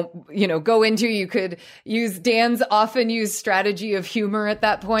that I won't, go into. You could use Dan's often used strategy of humor at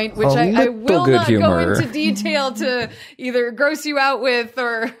that point, which I will not go into detail to either gross you out with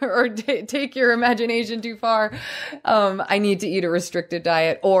or take your imagination too far. I need to eat a restricted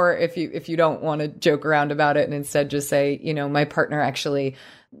diet. Or if you don't want to joke around about it and instead just say, my partner actually,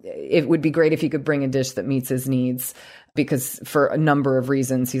 it would be great if he could bring a dish that meets his needs, because for a number of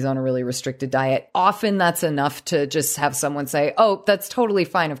reasons, he's on a really restricted diet. Often that's enough to just have someone say, oh, that's totally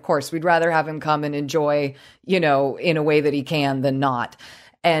fine. Of course, we'd rather have him come and enjoy, in a way that he can than not.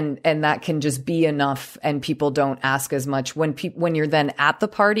 And that can just be enough. And people don't ask as much when you're then at the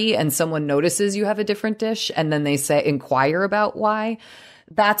party and someone notices you have a different dish and then they inquire about why.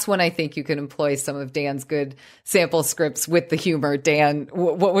 That's when I think you can employ some of Dan's good sample scripts with the humor. Dan,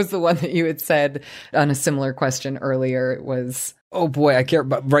 what was the one that you had said on a similar question earlier? It was, oh boy, I can't.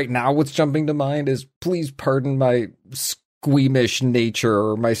 But right now, what's jumping to mind is, please pardon my squeamish nature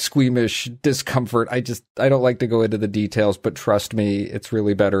or my squeamish discomfort. I don't like to go into the details, but trust me, it's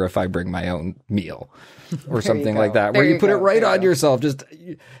really better if I bring my own meal or something like that, where you put it right on yourself. Just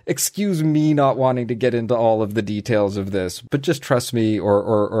excuse me not wanting to get into all of the details of this, but just trust me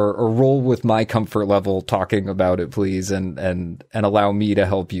or roll with my comfort level talking about it, please, and allow me to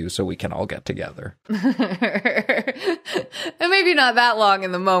help you so we can all get together. And maybe not that long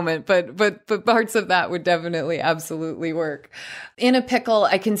in the moment, but parts of that would definitely absolutely work. In a pickle,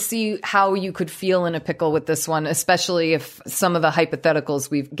 I can see how you could feel in a pickle with this one, especially if some of the hypotheticals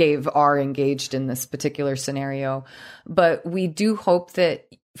we gave are engaged in this particular scenario. But we do hope that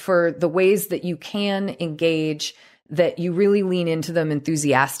for the ways that you can engage, that you really lean into them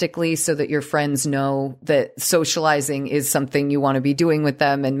enthusiastically so that your friends know that socializing is something you want to be doing with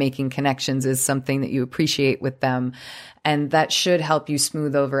them and making connections is something that you appreciate with them. And that should help you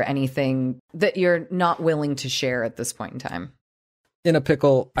smooth over anything that you're not willing to share at this point in time. In a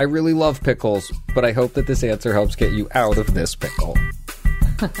pickle, I really love pickles, but I hope that this answer helps get you out of this pickle.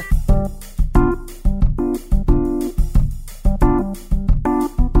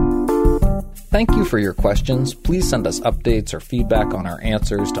 Thank you for your questions. Please send us updates or feedback on our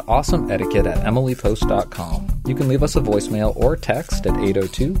answers to awesomeetiquette@emilypost.com. You can leave us a voicemail or text at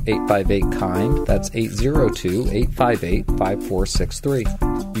 802-858-KIND. That's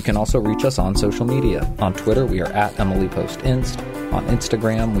 802-858-5463. You can also reach us on social media. On Twitter, we are at EmilyPostInst. On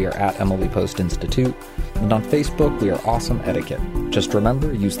Instagram, we are at EmilyPostInstitute. And on Facebook, we are Awesome Etiquette. Just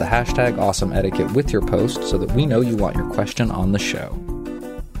remember, use the hashtag Awesome Etiquette with your post so that we know you want your question on the show.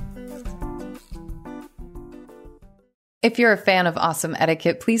 If you're a fan of Awesome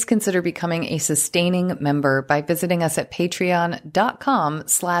Etiquette, please consider becoming a sustaining member by visiting us at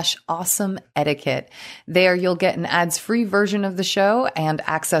patreon.com/awesomeetiquette. There you'll get an ads-free version of the show and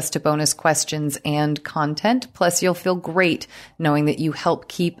access to bonus questions and content. Plus, you'll feel great knowing that you help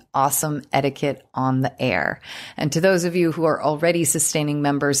keep Awesome Etiquette on the air. And to those of you who are already sustaining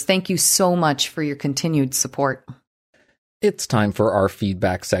members, thank you so much for your continued support. It's time for our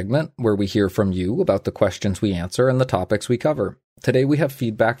feedback segment, where we hear from you about the questions we answer and the topics we cover. Today we have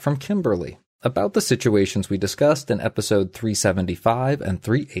feedback from Kimberly about the situations we discussed in episode 375 and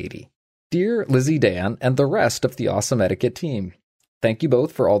 380. Dear Lizzie, Dan, and the rest of the Awesome Etiquette team, thank you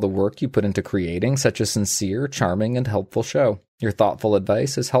both for all the work you put into creating such a sincere, charming, and helpful show. Your thoughtful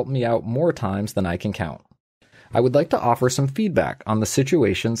advice has helped me out more times than I can count. I would like to offer some feedback on the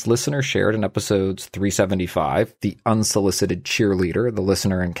situations listeners shared in episodes 375, the unsolicited cheerleader the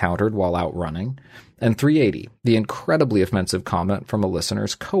listener encountered while out running, and 380, the incredibly offensive comment from a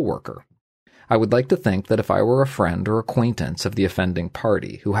listener's coworker. I would like to think that if I were a friend or acquaintance of the offending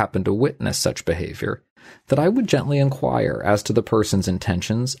party who happened to witness such behavior, that I would gently inquire as to the person's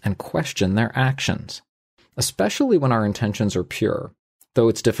intentions and question their actions, especially when our intentions are pure. Though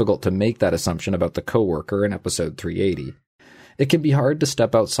it's difficult to make that assumption about the coworker in episode 380, it can be hard to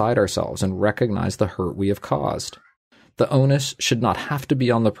step outside ourselves and recognize the hurt we have caused. The onus should not have to be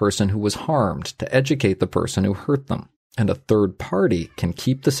on the person who was harmed to educate the person who hurt them, and a third party can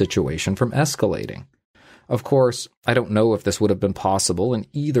keep the situation from escalating. Of course, I don't know if this would have been possible in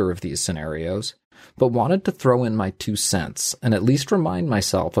either of these scenarios, but wanted to throw in my 2 cents and at least remind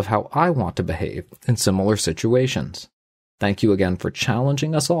myself of how I want to behave in similar situations. Thank you again for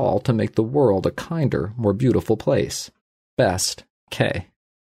challenging us all to make the world a kinder, more beautiful place. Best, Kay.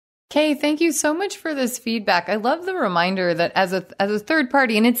 Kay, thank you so much for this feedback. I love the reminder that as a third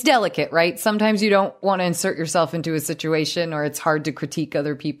party, and it's delicate, right? Sometimes you don't want to insert yourself into a situation or it's hard to critique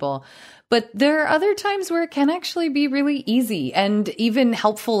other people. But there are other times where it can actually be really easy and even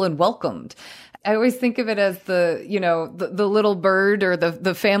helpful and welcomed. I always think of it as the little bird or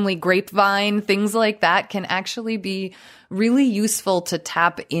the family grapevine. Things like that can actually be really useful to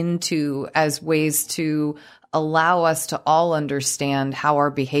tap into as ways to allow us to all understand how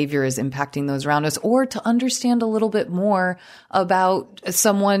our behavior is impacting those around us, or to understand a little bit more about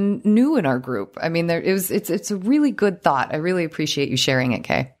someone new in our group. I mean, it's a really good thought. I really appreciate you sharing it,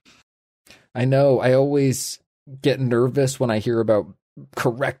 Kay. I know. I always get nervous when I hear about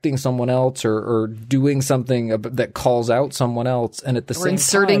correcting someone else or doing something that calls out someone else, and at the same time,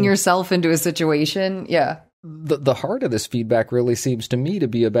 inserting yourself into a situation. Yeah. The heart of this feedback really seems to me to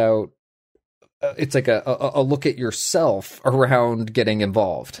be about it's like a look at yourself around getting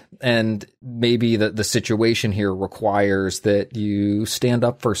involved, and maybe the situation here requires that you stand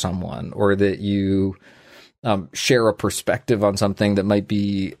up for someone, or that you share a perspective on something that might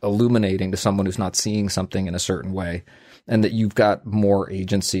be illuminating to someone who's not seeing something in a certain way, and that you've got more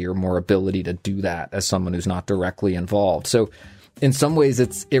agency or more ability to do that as someone who's not directly involved. So in some ways,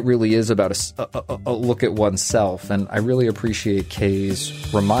 it really is about a look at oneself, and I really appreciate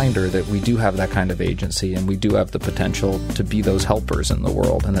Kay's reminder that we do have that kind of agency, and we do have the potential to be those helpers in the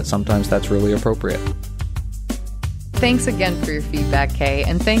world, and that sometimes that's really appropriate. Thanks again for your feedback, Kay,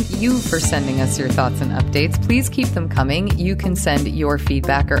 and thank you for sending us your thoughts and updates. Please keep them coming. You can send your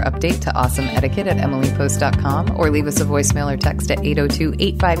feedback or update to awesomeetiquette@emilypost.com, or leave us a voicemail or text at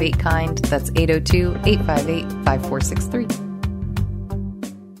 802-858-KIND. That's 802-858-5463.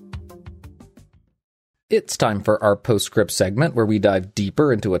 It's time for our postscript segment where we dive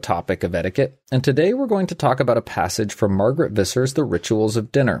deeper into a topic of etiquette, and today we're going to talk about a passage from Margaret Visser's The Rituals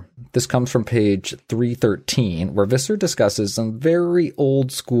of Dinner. This comes from page 313, where Visser discusses some very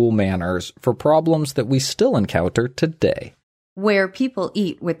old-school manners for problems that we still encounter today. Where people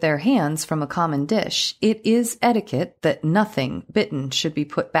eat with their hands from a common dish, it is etiquette that nothing bitten should be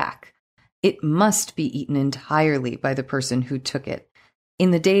put back. It must be eaten entirely by the person who took it. In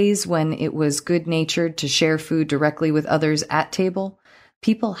the days when it was good-natured to share food directly with others at table,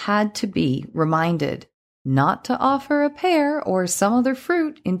 people had to be reminded not to offer a pear or some other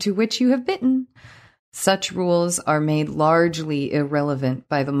fruit into which you have bitten. Such rules are made largely irrelevant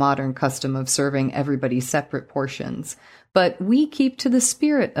by the modern custom of serving everybody separate portions, but we keep to the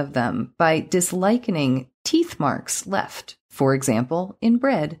spirit of them by disliking teeth marks left, for example, in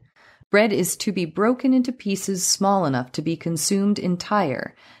bread. Bread is to be broken into pieces small enough to be consumed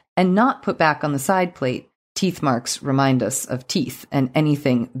entire and not put back on the side plate. Teeth marks remind us of teeth, and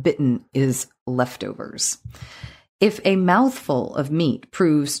anything bitten is leftovers. If a mouthful of meat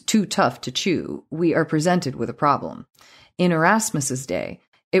proves too tough to chew, we are presented with a problem. In Erasmus's day,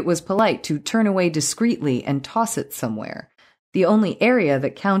 it was polite to turn away discreetly and toss it somewhere. The only area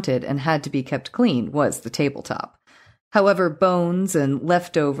that counted and had to be kept clean was the tabletop. However, bones and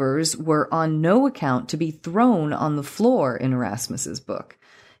leftovers were on no account to be thrown on the floor in Erasmus's book,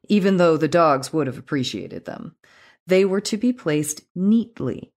 even though the dogs would have appreciated them. They were to be placed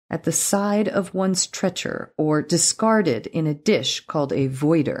neatly at the side of one's trencher or discarded in a dish called a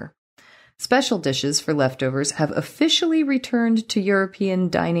voider. Special dishes for leftovers have officially returned to European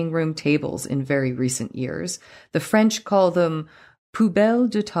dining room tables in very recent years. The French call them poubelles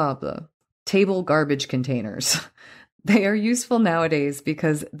de table, table garbage containers. They are useful nowadays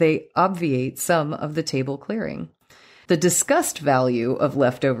because they obviate some of the table clearing. The disgust value of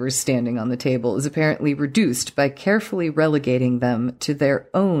leftovers standing on the table is apparently reduced by carefully relegating them to their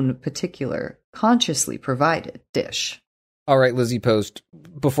own particular, consciously provided dish. All right, Lizzie Post,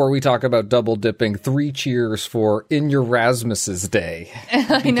 before we talk about double dipping, 3 cheers for In Your Rasmus's Day.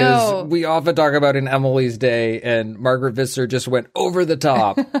 I know. Because we often talk about in Emily's Day, and Margaret Visser just went over the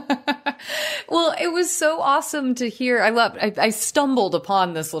top. Well, it was so awesome to hear. I stumbled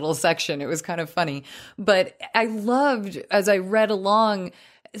upon this little section. It was kind of funny. But I loved, as I read along,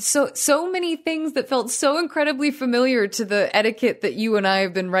 so many things that felt so incredibly familiar to the etiquette that you and I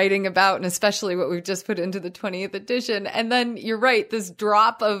have been writing about, and especially what we've just put into the 20th edition. And then you're right, this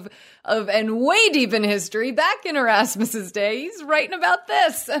drop of and way deep in history, back in Erasmus's day, he's writing about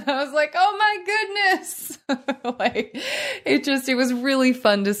this. And I was like, oh my goodness. It was really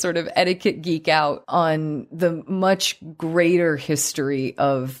fun to sort of etiquette geek out on the much greater history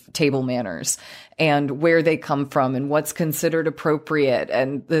of table manners and where they come from and what's considered appropriate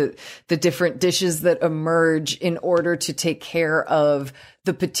and the different dishes that emerge in order to take care of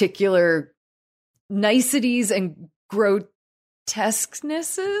the particular niceties and grotesquenesses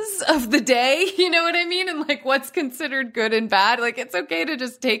of the day. You know what I mean? And like what's considered good and bad. Like it's okay to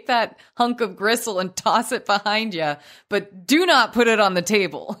just take that hunk of gristle and toss it behind you, but do not put it on the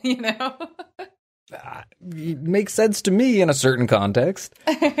table, you know? It makes sense to me in a certain context.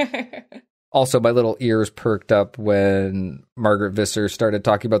 Also, my little ears perked up when Margaret Visser started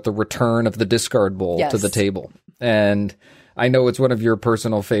talking about the return of the discard bowl to the table. And I know it's one of your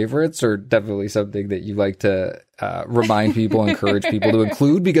personal favorites, or definitely something that you like to remind people, encourage people to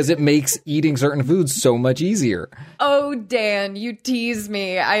include, because it makes eating certain foods so much easier. Oh, Dan, you tease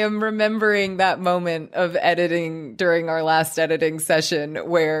me. I am remembering that moment of editing during our last editing session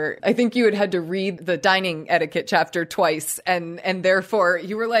where I think you had to read the dining etiquette chapter twice, and therefore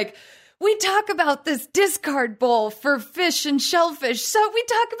you were like, we talk about this discard bowl for fish and shellfish, so we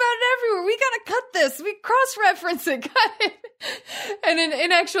talk about it everywhere. We gotta cut this. We cross-reference it. Got it. And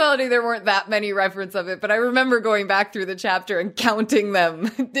in actuality, there weren't that many references of it, but I remember going back through the chapter and counting them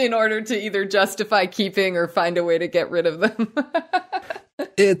in order to either justify keeping or find a way to get rid of them.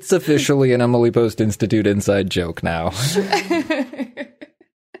 It's officially an Emily Post Institute inside joke now.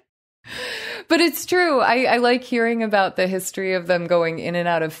 But it's true. I like hearing about the history of them going in and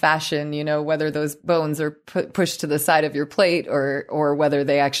out of fashion, you know, whether those bones are pushed to the side of your plate or whether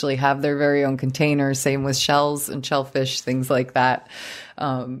they actually have their very own container. Same with shells and shellfish, things like that.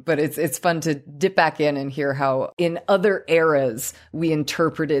 But it's fun to dip back in and hear how in other eras we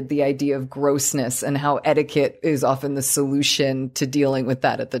interpreted the idea of grossness and how etiquette is often the solution to dealing with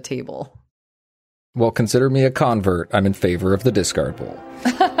that at the table. Well, consider me a convert. I'm in favor of the discard bowl.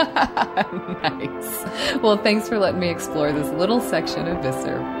 Nice. Well, thanks for letting me explore this little section of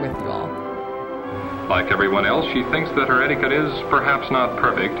Visser with you all. Like everyone else, she thinks that her etiquette is perhaps not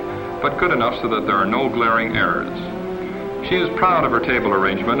perfect, but good enough so that there are no glaring errors. She is proud of her table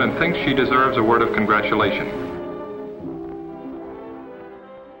arrangement and thinks she deserves a word of congratulation.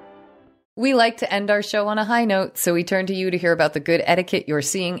 We like to end our show on a high note, so we turn to you to hear about the good etiquette you're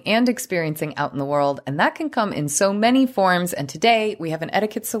seeing and experiencing out in the world, and that can come in so many forms, and today we have an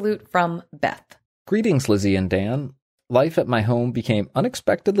etiquette salute from Beth. Greetings, Lizzie and Dan. Life at my home became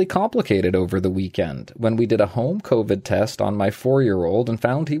unexpectedly complicated over the weekend when we did a home COVID test on my 4-year-old and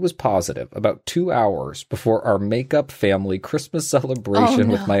found he was positive about 2 hours before our makeup family Christmas celebration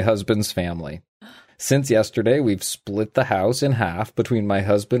with my husband's family. Since yesterday, we've split the house in half between my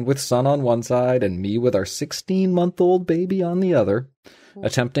husband with son on one side and me with our 16-month-old baby on the other,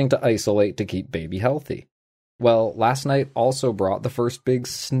 attempting to isolate to keep baby healthy. Well, last night also brought the first big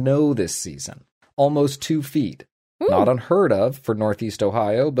snow this season, almost 2 feet. Ooh. Not unheard of for Northeast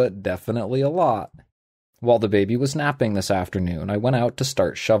Ohio, but definitely a lot. While the baby was napping this afternoon, I went out to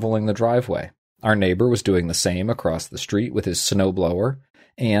start shoveling the driveway. Our neighbor was doing the same across the street with his snowblower,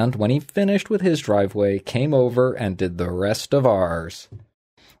 and when he finished with his driveway, came over and did the rest of ours.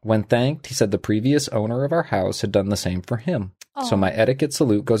 When thanked, he said the previous owner of our house had done the same for him. Aww. So my etiquette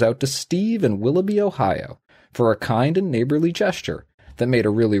salute goes out to Steve in Willoughby, Ohio, for a kind and neighborly gesture that made a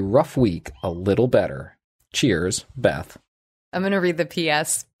really rough week a little better. Cheers, Beth. I'm going to read the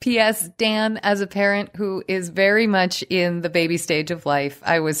P.S. P.S. Dan, as a parent who is very much in the baby stage of life,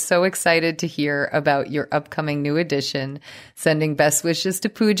 I was so excited to hear about your upcoming new edition, sending best wishes to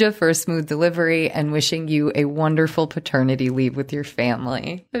Pooja for a smooth delivery and wishing you a wonderful paternity leave with your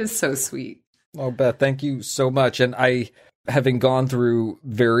family. It is so sweet. Oh, Beth, thank you so much. And having gone through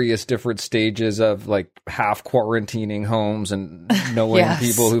various different stages of like half quarantining homes and knowing yes.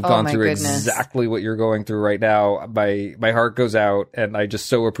 people who've gone through exactly what you're going through right now, my heart goes out, and I just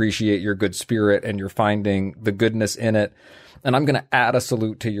so appreciate your good spirit and you're finding the goodness in it. And I'm going to add a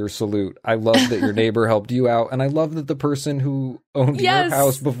salute to your salute. I love that your neighbor helped you out, and I love that the person who owned yes. your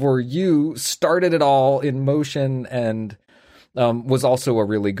house before you started it all in motion and was also a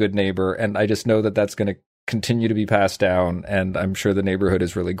really good neighbor. And I just know that that's going to continue to be passed down, and I'm sure the neighborhood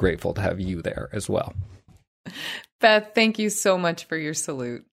is really grateful to have you there as well. Beth, thank you so much for your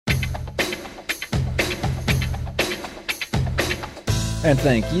salute. And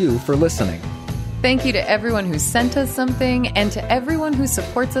thank you for listening. Thank you to everyone who sent us something and to everyone who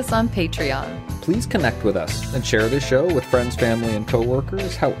supports us on Patreon. Please connect with us and share this show with friends, family, and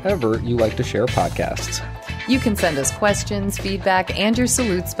coworkers, however you like to share podcasts. You can send us questions, feedback, and your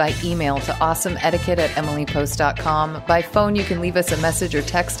salutes by email to awesomeetiquette@emilypost.com. By phone, you can leave us a message or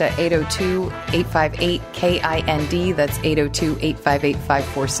text at 802-858-KIND. That's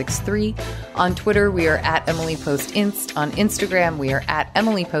 802-858-5463. On Twitter, we are at EmilyPostInst. On Instagram, we are at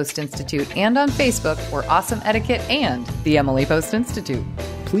Emily Post Institute. And on Facebook, we're Awesome Etiquette and the Emily Post Institute.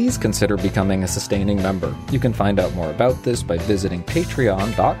 Please consider becoming a sustaining member. You can find out more about this by visiting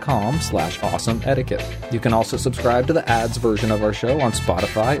patreon.com/awesomeetiquette. You can also subscribe to the ads version of our show on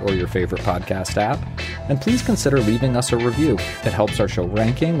Spotify or your favorite podcast app. And please consider leaving us a review. It helps our show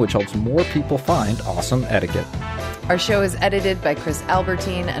ranking, which helps more people find Awesome Etiquette. Our show is edited by Chris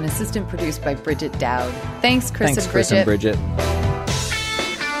Albertine and assistant produced by Bridget Dowd. Thanks, Chris and Bridget. Chris and Bridget.